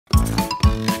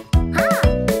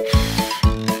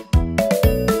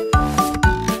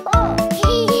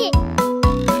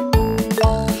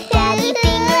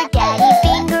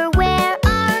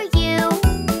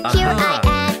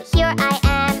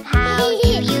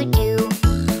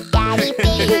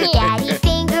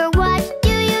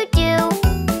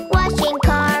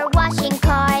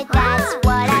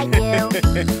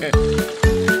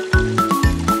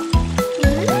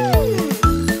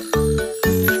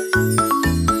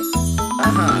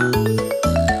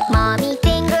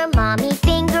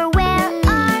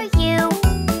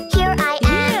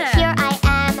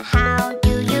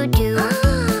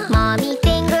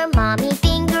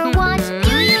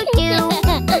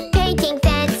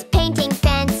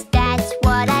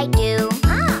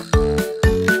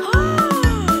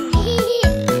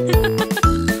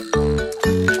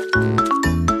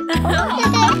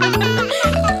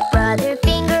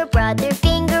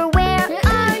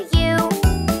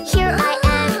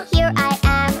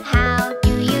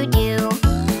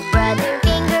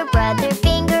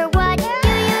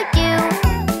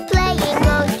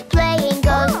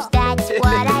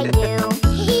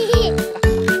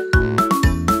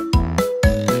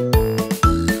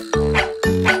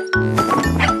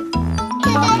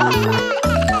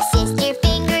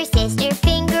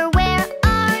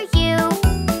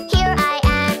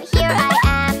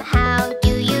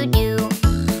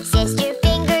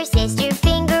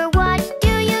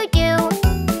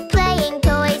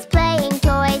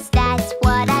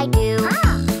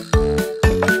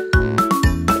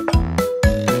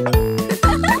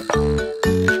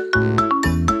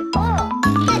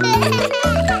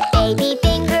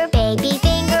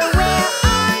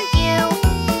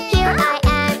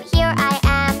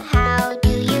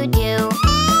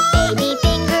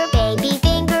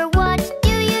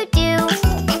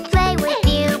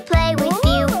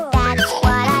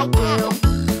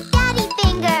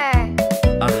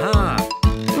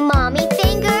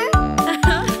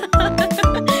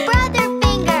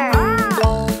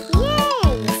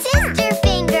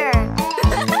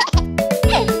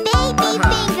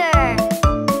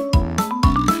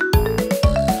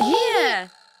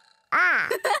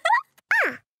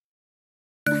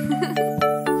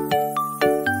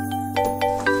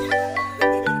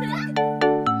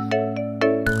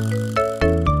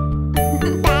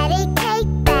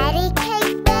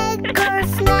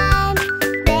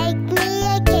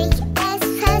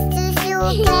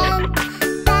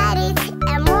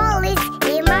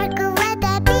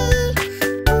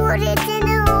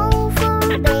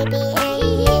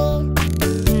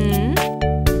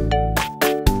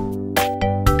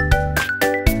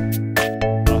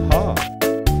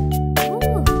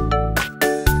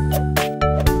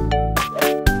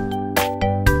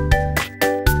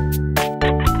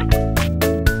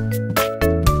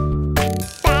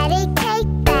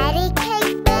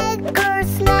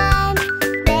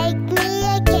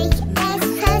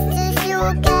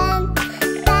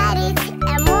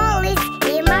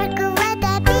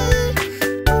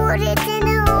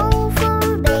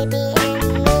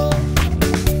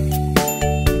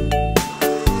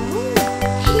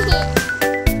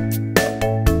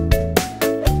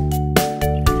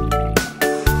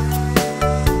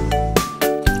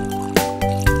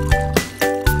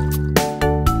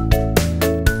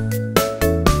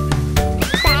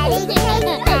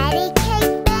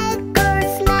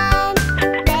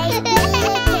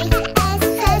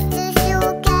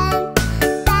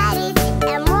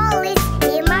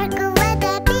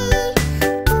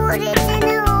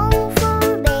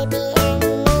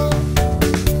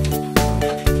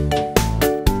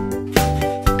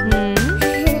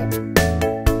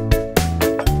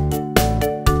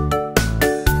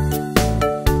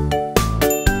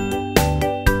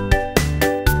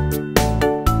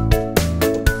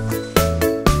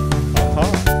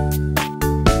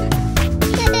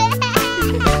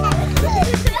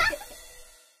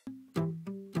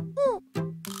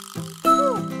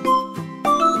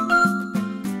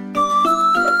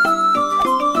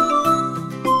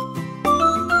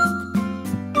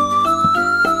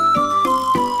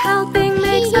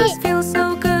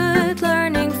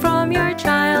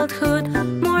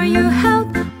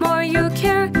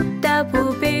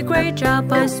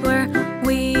job, I swear.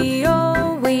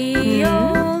 We-oh,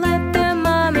 let the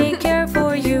mommy care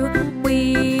for you.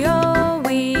 We-oh,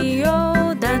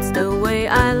 that's the way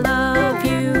I love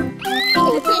you.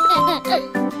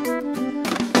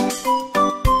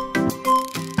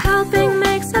 Helping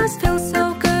makes us feel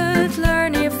so good.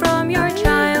 Learn it from your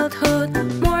childhood.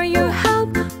 More you help,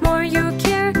 more you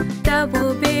care. That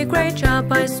will be a great job,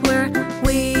 I swear.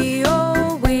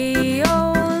 We-oh,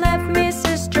 let me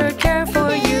sister care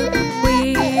for you.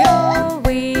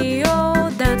 We-oh,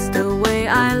 that's the way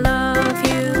I love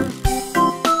you.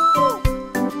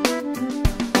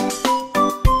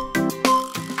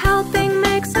 Helping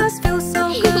makes us feel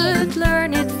so good.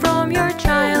 Learn it from your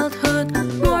childhood.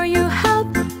 More you help,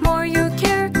 more you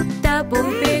care. That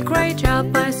will be a great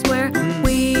job, I swear.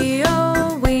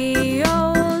 We-oh,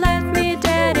 let me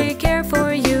daddy care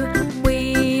for you.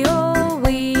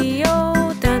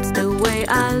 We-oh, that's the way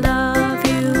I love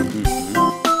you.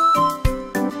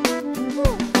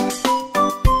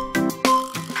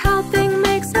 Helping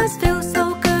makes us feel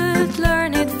so good.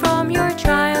 Learn it from your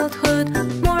childhood.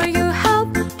 More you help,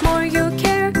 more you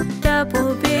care. That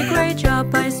will be a great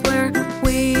job, I swear.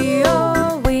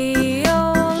 We-oh,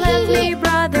 let me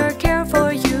brother care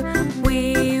for you.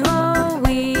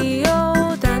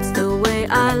 We-oh, that's the way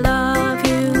I love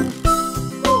you.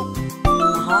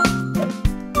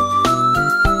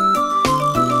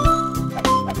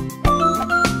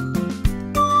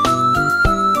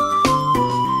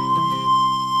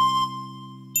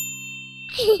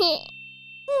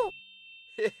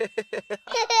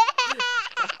 Hehehe